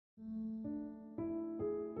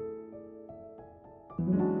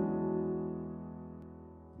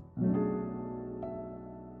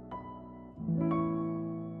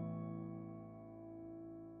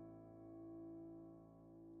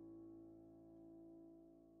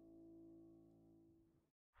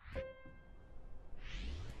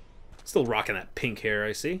Still rocking that pink hair,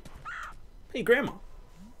 I see. Hey, Grandma.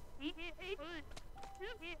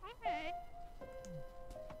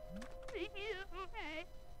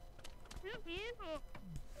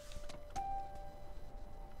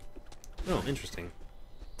 Oh, interesting.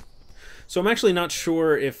 So I'm actually not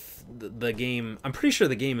sure if the game... I'm pretty sure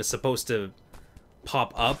the game is supposed to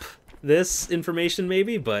pop up this information,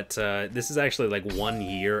 maybe, but this is actually like 1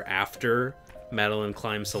 year after Madeline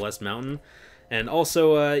climbs Celeste Mountain. And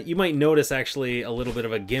also, you might notice actually a little bit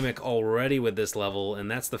of a gimmick already with this level, and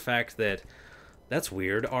that's the fact that, that's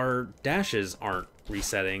weird, our dashes aren't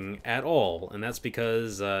resetting at all. And that's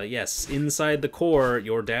because, yes, inside the core,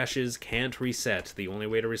 your dashes can't reset. The only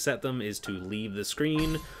way to reset them is to leave the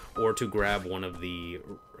screen or to grab one of the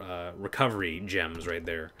recovery gems right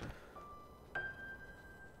there.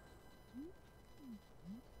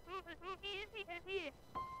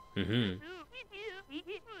 Mm-hmm.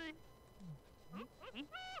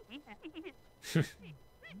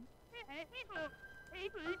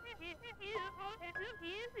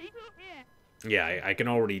 Yeah, I can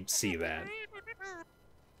already see that.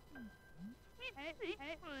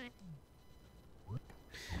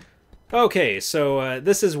 Okay, so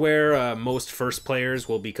this is where most first players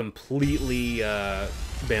will be completely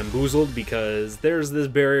bamboozled, because there's this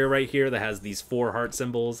barrier right here that has these 4 heart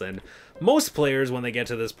symbols, and most players, when they get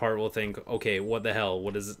to this part, will think, okay, what the hell,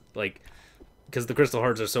 what is it, like, because the crystal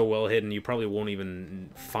hearts are so well hidden, you probably won't even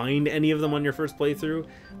find any of them on your first playthrough.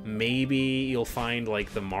 Maybe you'll find,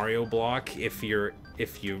 like, the Mario block if you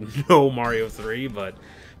know Mario 3, but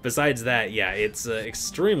besides that, yeah, it's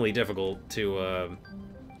extremely difficult to...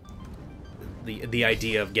 The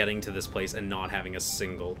idea of getting to this place and not having a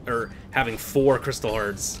single, or having 4 crystal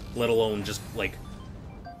hearts, let alone just, like,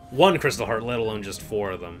 1 crystal heart, let alone just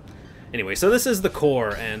 4 of them. Anyway, so this is the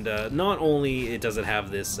core, and not only does it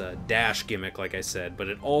have this dash gimmick, like I said, but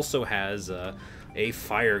it also has a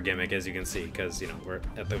fire gimmick, as you can see, because, you know, we're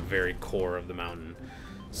at the very core of the mountain.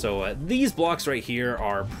 So these blocks right here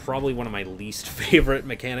are probably one of my least favorite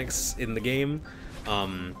mechanics in the game.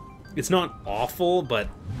 It's not awful, but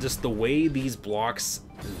just the way these blocks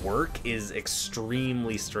work is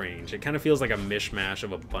extremely strange. It kind of feels like a mishmash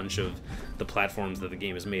of a bunch of the platforms that the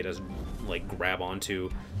game has made us, like, grab onto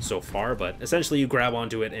so far, but essentially you grab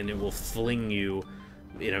onto it and it will fling you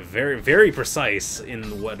in a very, very precise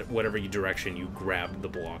in whatever direction you grab the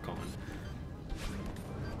block on.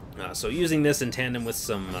 So using this in tandem with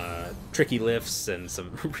some tricky lifts and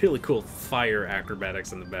some really cool fire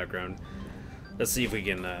acrobatics in the background, let's see if we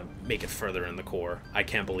can make it further in the core. I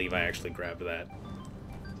can't believe I actually grabbed that.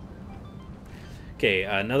 Okay,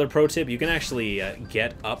 another pro tip, you can actually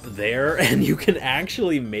get up there and you can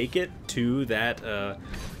actually make it to that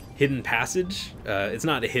hidden passage. It's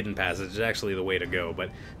not a hidden passage, it's actually the way to go,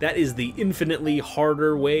 but that is the infinitely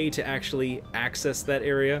harder way to actually access that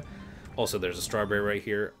area. Also, there's a strawberry right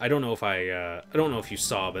here. I don't know if I don't know if you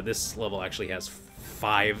saw, but this level actually has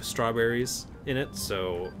 5 strawberries in it,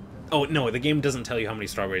 so... Oh, no, the game doesn't tell you how many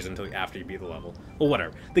strawberries until after you beat the level. Well,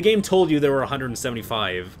 whatever. The game told you there were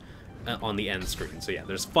 175 on the end screen. So yeah,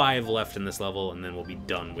 there's 5 left in this level, and then we'll be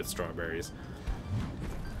done with strawberries.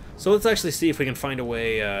 So let's actually see if we can find a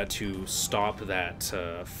way to stop that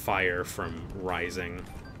fire from rising.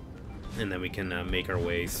 And then we can make our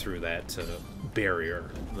way through that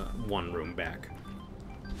barrier, 1 room back.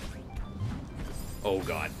 Oh,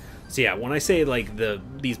 God. So yeah, when I say, like,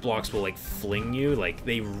 these blocks will, like, fling you, like,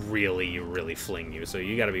 they really, really fling you. So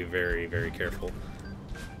you gotta be very, very careful.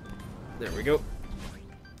 There we go.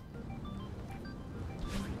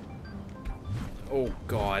 Oh,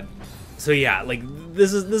 God. So yeah, like,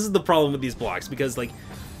 this is the problem with these blocks, because, like,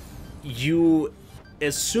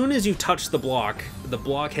 as soon as you touch the block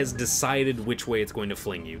has decided which way it's going to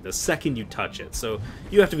fling you, the second you touch it. So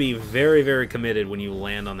you have to be very, very committed when you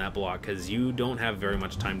land on that block, because you don't have very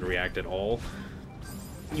much time to react at all.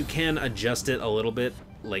 You can adjust it a little bit,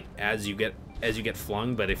 like, as you get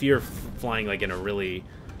flung, but if you're flying, like, in a really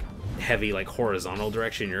heavy, like, horizontal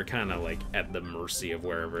direction, you're kind of, like, at the mercy of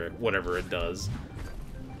whatever it does.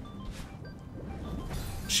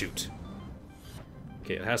 Shoot.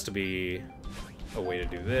 Okay, it has to be a way to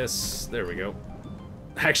do this. There we go.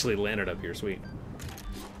 Actually landed up here, sweet.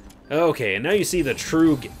 Okay, and now you see the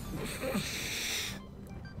true...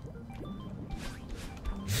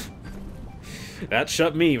 That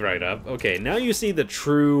shut me right up. Okay, now you see the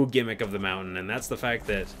true gimmick of the mountain, and that's the fact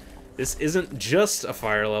that This isn't just a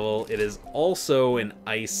fire level, it is also an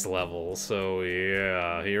ice level. So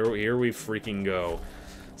yeah, here we freaking go.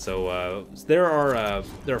 So there are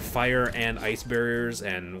fire and ice barriers,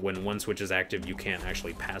 and when one switch is active, you can't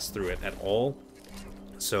actually pass through it at all.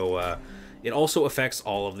 So it also affects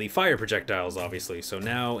all of the fire projectiles, obviously. So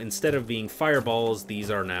now, instead of being fireballs, these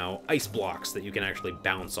are now ice blocks that you can actually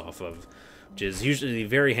bounce off of, which is usually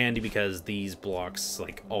very handy because these blocks,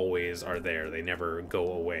 like, always are there. They never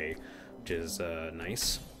go away, which is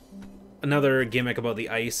nice. Another gimmick about the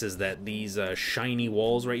ice is that these shiny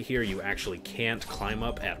walls right here, you actually can't climb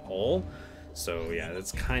up at all. So yeah,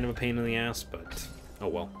 that's kind of a pain in the ass, but oh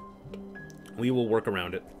well. We will work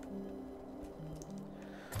around it.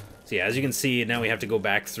 So yeah, as you can see, now we have to go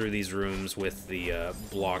back through these rooms with the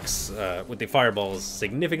blocks, with the fireballs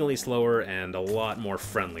significantly slower and a lot more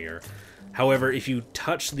friendlier. However, if you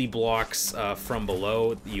touch the blocks from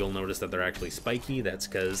below, you'll notice that they're actually spiky. That's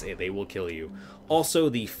because they will kill you. Also,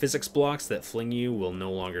 the physics blocks that fling you will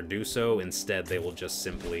no longer do so. Instead, they will just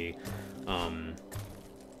simply,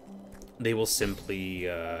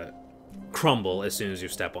 crumble as soon as you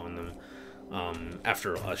step on them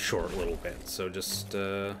after a short little bit. So just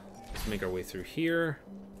let's make our way through here.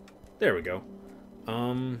 There we go.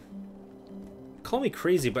 Call me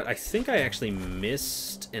crazy, but I think I actually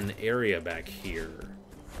missed an area back here.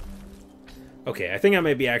 Okay, I think I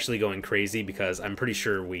might be actually going crazy because I'm pretty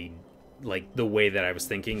sure the way that I was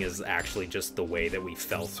thinking is actually just the way that we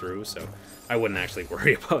fell through, so I wouldn't actually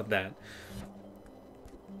worry about that.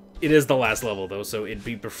 It is the last level, though, so it'd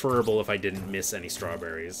be preferable if I didn't miss any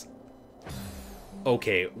strawberries.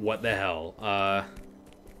 Okay, what the hell?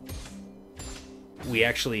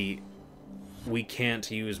 We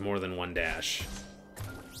can't use more than one dash.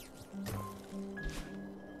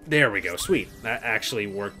 There we go, sweet. That actually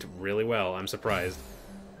worked really well, I'm surprised.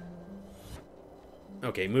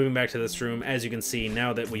 Okay, moving back to this room, as you can see,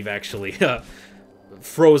 now that we've actually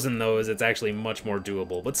frozen those, it's actually much more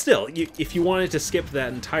doable. But still, if you wanted to skip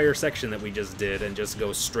that entire section that we just did and just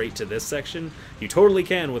go straight to this section, you totally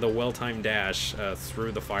can with a well-timed dash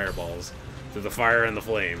through the fireballs, through the fire and the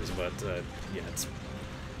flames. But yeah,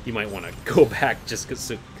 you might want to go back just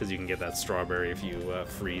because you can get that strawberry if you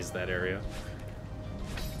freeze that area.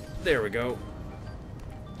 There we go.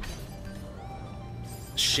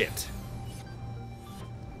 Shit.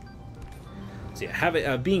 So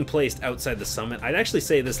yeah, being placed outside the summit, I'd actually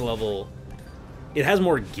say this level, it has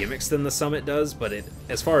more gimmicks than the summit does, but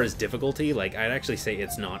as far as difficulty, like, I'd actually say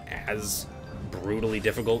it's not as brutally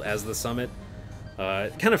difficult as the summit.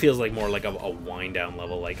 It kind of feels like more like a wind-down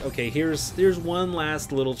level. Like, okay, here's one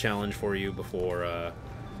last little challenge for you before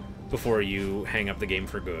you hang up the game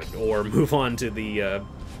for good, or move on to the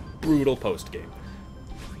brutal post-game.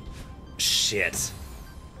 Shit.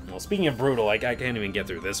 Well, speaking of brutal, I can't even get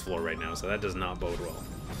through this floor right now, so that does not bode well.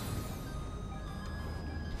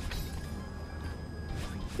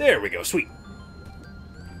 There we go, sweet.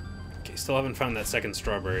 Okay, still haven't found that second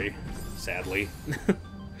strawberry, sadly.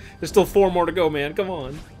 There's still 4 more to go, man, come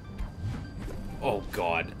on. Oh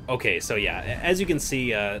god. Okay, so yeah, as you can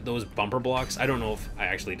see, those bumper blocks, I don't know if I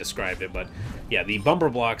actually described it, but yeah, the bumper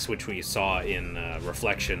blocks which we saw in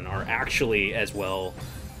Reflection are actually, as well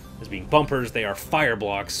as being bumpers, they are fire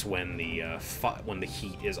blocks when the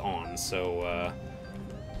heat is on. So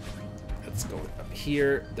let's go up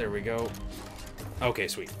here. There we go. Okay,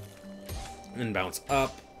 sweet. And then bounce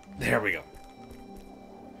up. There we go.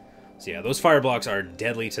 So yeah, those fire blocks are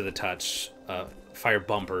deadly to the touch. Fire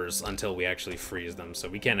bumpers until we actually freeze them, so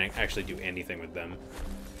we can't actually do anything with them.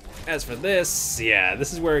 As for this, yeah,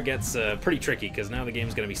 this is where it gets pretty tricky, because now the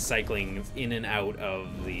game's going to be cycling in and out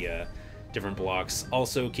of the different blocks.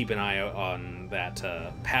 Also, keep an eye out on that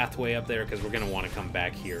pathway up there, because we're going to want to come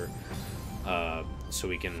back here so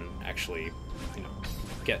we can actually, you know,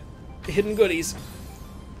 get hidden goodies.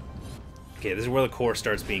 Okay, this is where the core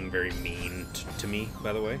starts being very mean to me,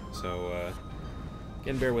 by the way, so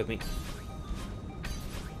again, bear with me.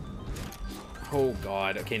 Oh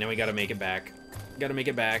god, okay, now we gotta make it back. Gotta make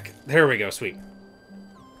it back. There we go, sweet.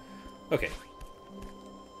 Okay.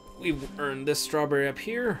 We've earned this strawberry up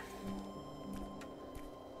here.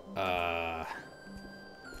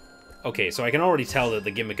 Okay, so I can already tell that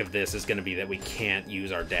the gimmick of this is gonna be that we can't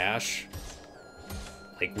use our dash.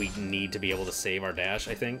 Like, we need to be able to save our dash,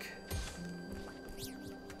 I think.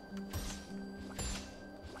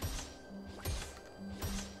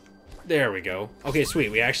 There we go. Okay,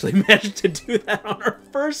 sweet. We actually managed to do that on our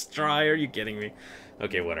first try. Are you kidding me?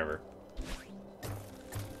 Okay, whatever.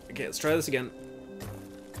 Okay, let's try this again.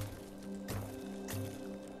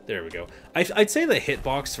 There we go. I'd say the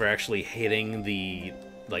hitbox for actually hitting the,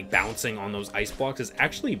 like, bouncing on those ice blocks is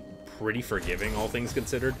actually pretty forgiving, all things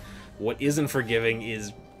considered. What isn't forgiving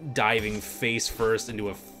is diving face first into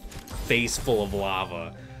a face full of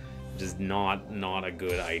lava. Just not a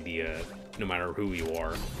good idea, no matter who you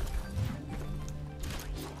are.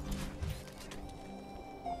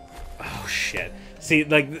 Oh shit. See,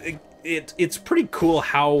 like, it's pretty cool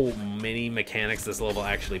how many mechanics this level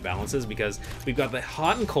actually balances, because we've got the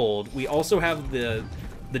hot and cold, we also have the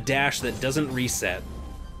dash that doesn't reset.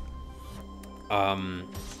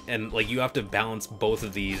 And like, you have to balance both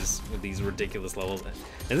of these with these ridiculous levels.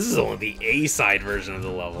 And this is only the A-side version of the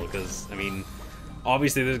level, because, I mean,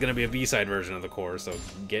 obviously there's gonna be a B-side version of the core, so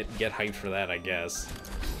get hyped for that, I guess.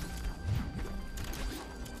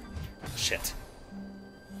 Shit.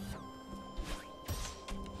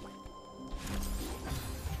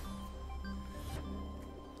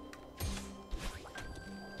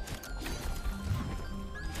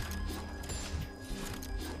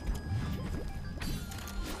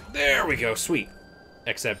 There we go, sweet.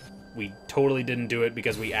 Except we totally didn't do it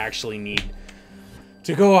because we actually need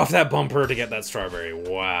to go off that bumper to get that strawberry.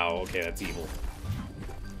 Wow, okay, that's evil.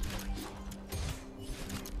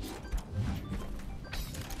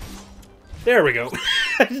 There we go.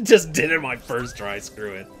 I just did it my first try,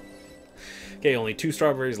 screw it. Okay, only 2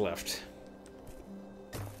 strawberries left.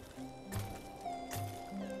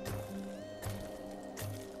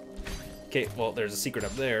 Okay, well, there's a secret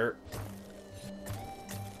up there.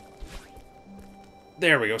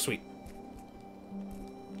 There we go, sweet.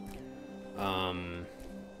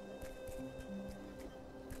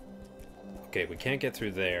 Okay, we can't get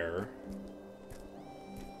through there.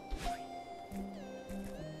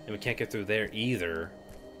 And we can't get through there either.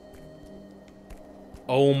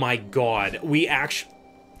 Oh my god, we actually...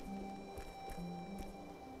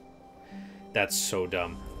 That's so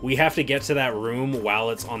dumb. We have to get to that room while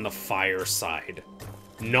it's on the fire side,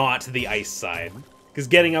 not the ice side. Because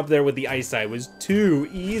getting up there with the ice side was too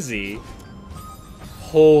easy.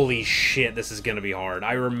 Holy shit, this is gonna be hard.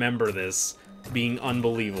 I remember this being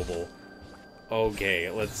unbelievable. Okay,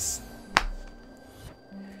 let's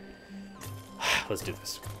do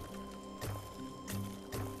this.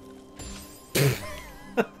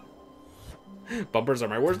 Bumpers are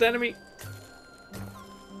my worst enemy.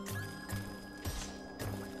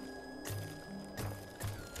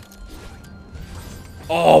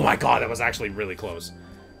 Oh my god, that was actually really close.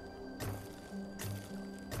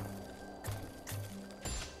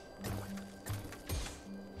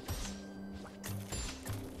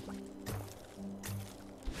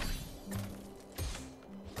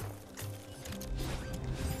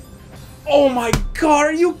 Oh my god,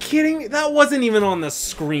 are you kidding me? That wasn't even on the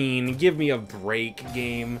screen. Give me a break,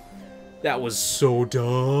 game. That was so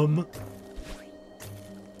dumb.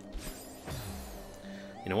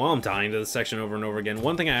 You know, while I'm dying to this section over and over again,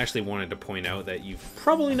 one thing I actually wanted to point out that you've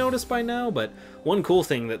probably noticed by now, but one cool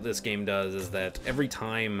thing that this game does is that every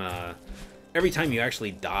time you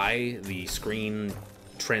actually die, the screen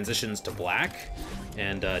transitions to black,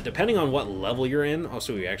 and depending on what level you're in, oh,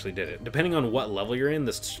 so we actually did it. Depending on what level you're in,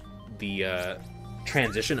 the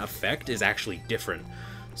transition effect is actually different.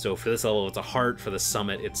 So for this level, it's a heart. For the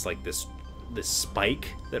summit, it's like this spike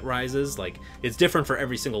that rises. Like, it's different for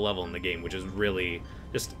every single level in the game, which is really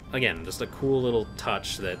just, again, just a cool little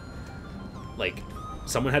touch that, like,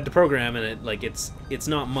 someone had to program, and it, like, it's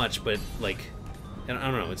not much, but, like, I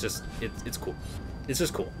don't know, it's just, it's cool. It's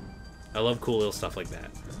just cool. I love cool little stuff like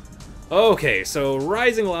that. Okay, so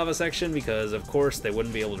rising lava section, because of course they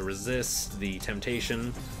wouldn't be able to resist the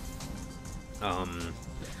temptation.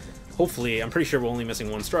 Hopefully, I'm pretty sure we're only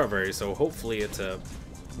missing 1 strawberry, so hopefully it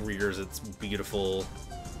rears its beautiful,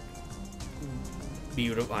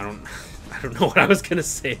 I don't know what I was gonna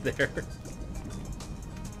say there.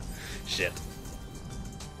 Shit.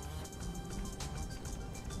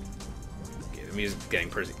 Okay, the music's getting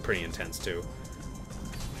pretty intense too.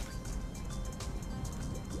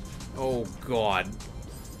 Oh god.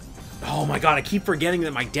 Oh my god, I keep forgetting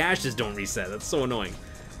that my dashes don't reset. That's so annoying.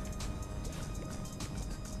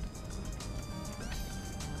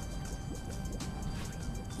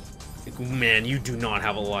 Man, you do not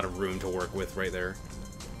have a lot of room to work with right there.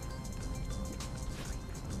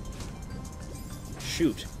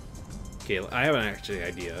 Shoot. Okay, I have an actually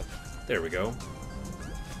idea. There we go.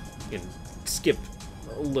 You can skip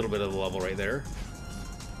a little bit of the level right there.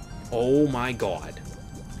 Oh my god.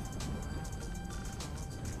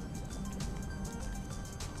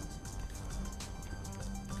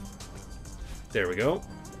 There we go.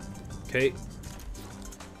 Okay.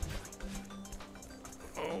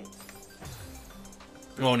 Oh.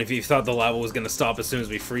 Oh, and if you thought the lava was gonna stop as soon as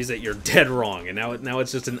we freeze it, you're dead wrong. And now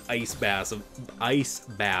it's just an ice bath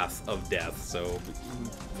of death. So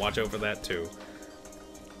watch out for that too.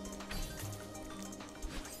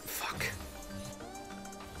 Fuck.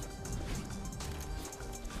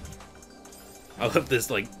 I love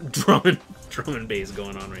this like drum and bass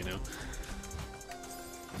going on right now.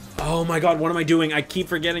 Oh my god, what am I doing? I keep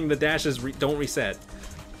forgetting the dashes don't reset.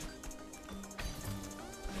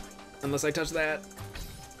 Unless I touch that.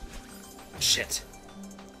 Shit.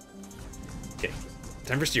 Okay,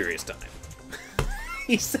 time for serious time.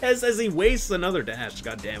 He says as he wastes another dash.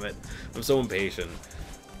 God damn it. I'm so impatient.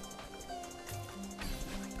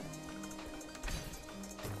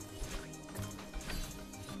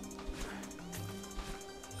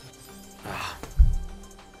 Ah.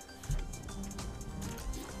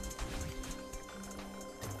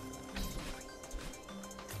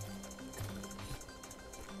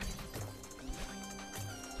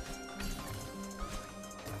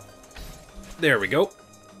 There we go.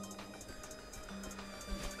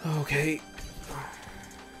 Okay.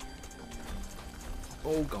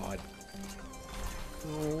 Oh god.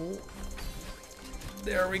 Oh.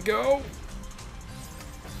 There we go.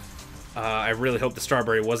 I really hope the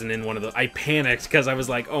strawberry wasn't in one of the... I panicked because I was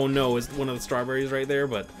like, oh no, is one of the strawberries right there?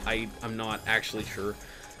 But I'm not actually sure.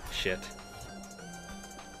 Shit.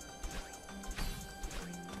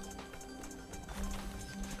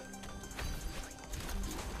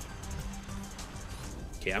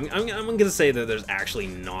 Okay, I'm gonna say that there's actually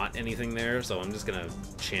not anything there, so I'm just gonna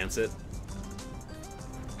chance it.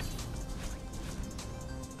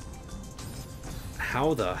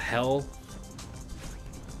 How the hell?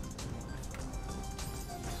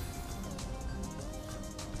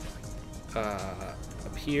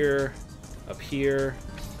 Up here, up here.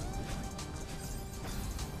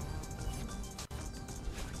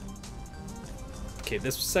 Okay,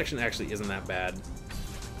 this section actually isn't that bad.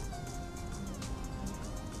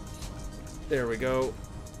 There we go.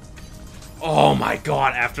 Oh my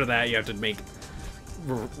god, after that you have to make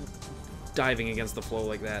diving against the flow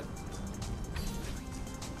like that.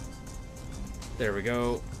 There we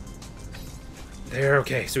go. There,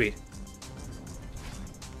 okay, sweet.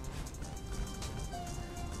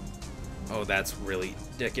 Oh, that's really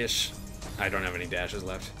dickish. I don't have any dashes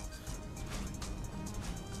left.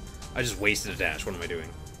 I just wasted a dash. What am I doing?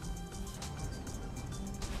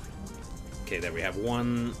 Okay, there we have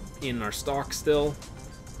one in our stock still.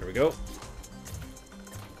 There we go.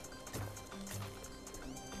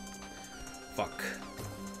 Fuck.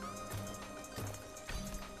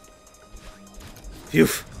 Phew.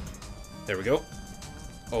 There we go.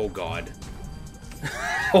 Oh god.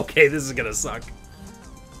 Okay, this is gonna suck.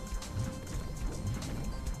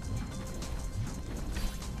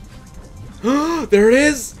 There it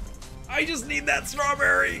is! I just need that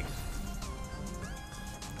strawberry!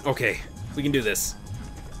 Okay, we can do this.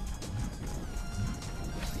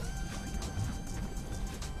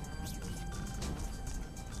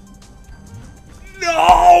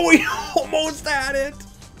 No! We almost had it!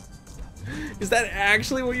 Is that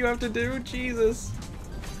actually what you have to do? Jesus.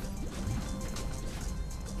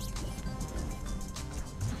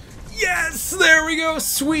 Yes! There we go!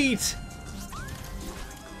 Sweet!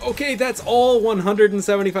 Okay, that's all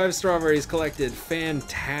 175 strawberries collected.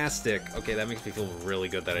 Fantastic. Okay, that makes me feel really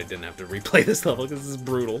good that I didn't have to replay this level, because this is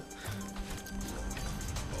brutal.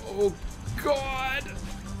 Oh, God!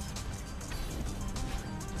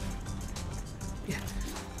 Yeah.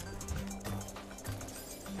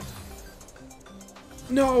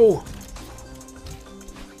 No!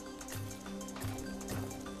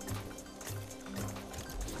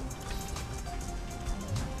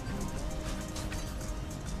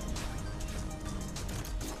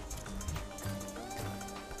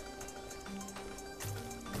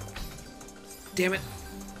 Damn it.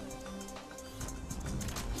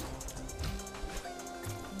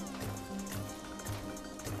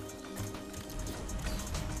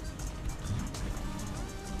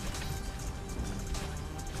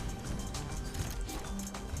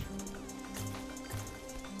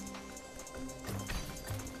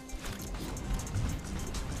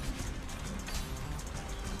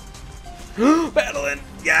 Battling!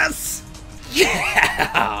 Yes!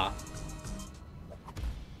 Yeah!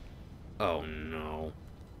 Oh no.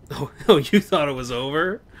 Oh, you thought it was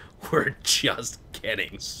over? We're just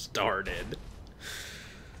getting started.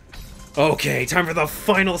 Okay, time for the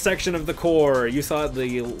final section of the core. You thought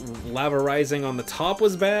the lava rising on the top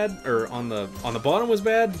was bad? Or on the bottom was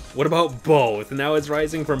bad? What about both? Now it's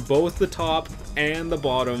rising from both the top and the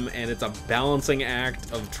bottom, and it's a balancing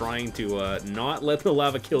act of trying to not let the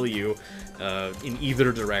lava kill you in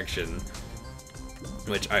either direction.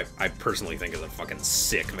 which I personally think is a fucking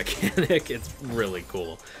sick mechanic. It's really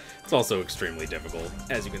cool. It's also extremely difficult,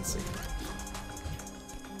 as you can see.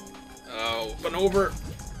 Oh, but over.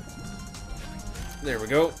 There we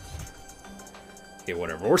go. Okay,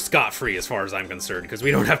 whatever. We're scot-free as far as I'm concerned, because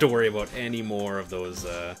we don't have to worry about any more of those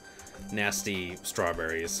nasty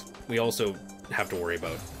strawberries. We also have to worry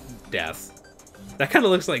about death. That kind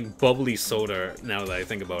of looks like bubbly soda now that I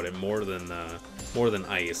think about it, more than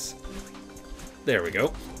ice. There we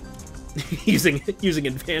go. using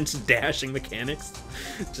advanced dashing mechanics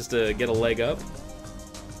just to get a leg up.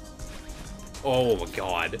 Oh my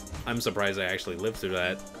god. I'm surprised I actually lived through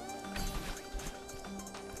that.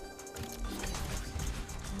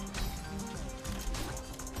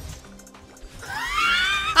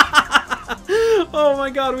 Oh my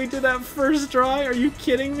god, we did that first try? Are you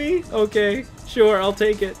kidding me? Okay, sure, I'll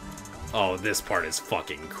take it. Oh, this part is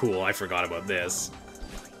fucking cool. I forgot about this.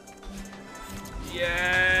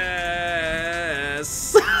 Yes!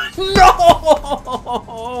 No!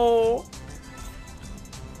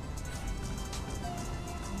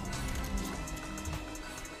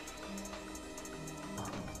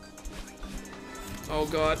 Oh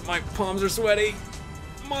god, my palms are sweaty.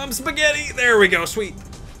 Mom spaghetti! There we go, sweet.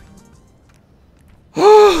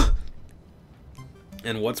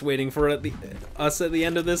 And what's waiting for us at the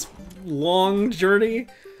end of this long journey?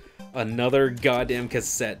 Another goddamn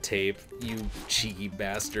cassette tape, you cheeky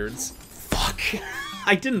bastards. Fuck.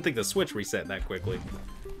 I didn't think the Switch reset that quickly.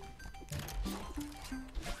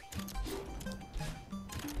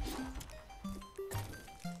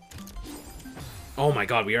 Oh my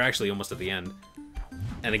god, we are actually almost at the end.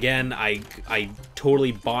 And again, I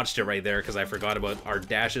totally botched it right there because I forgot about our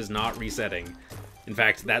dashes not resetting. In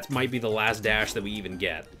fact, that might be the last dash that we even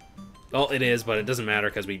get. Well, it is, but it doesn't matter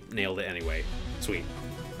because we nailed it anyway. Sweet.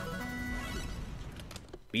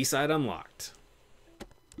 B-side unlocked.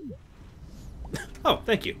 Oh,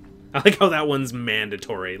 thank you. I like how that one's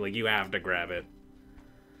mandatory. Like, you have to grab it.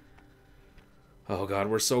 Oh god,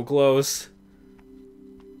 we're so close.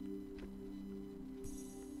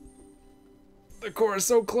 The core is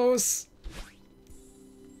so close.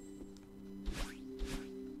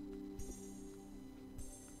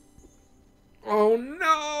 Oh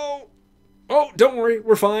no! Oh, don't worry,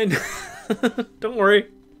 we're fine. Don't worry.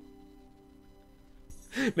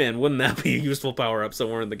 Man, wouldn't that be a useful power-up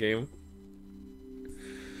somewhere in the game?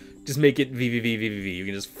 Just make it VVVVVV. You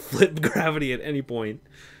can just flip gravity at any point.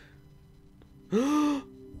 The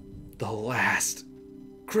last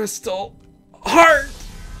crystal heart!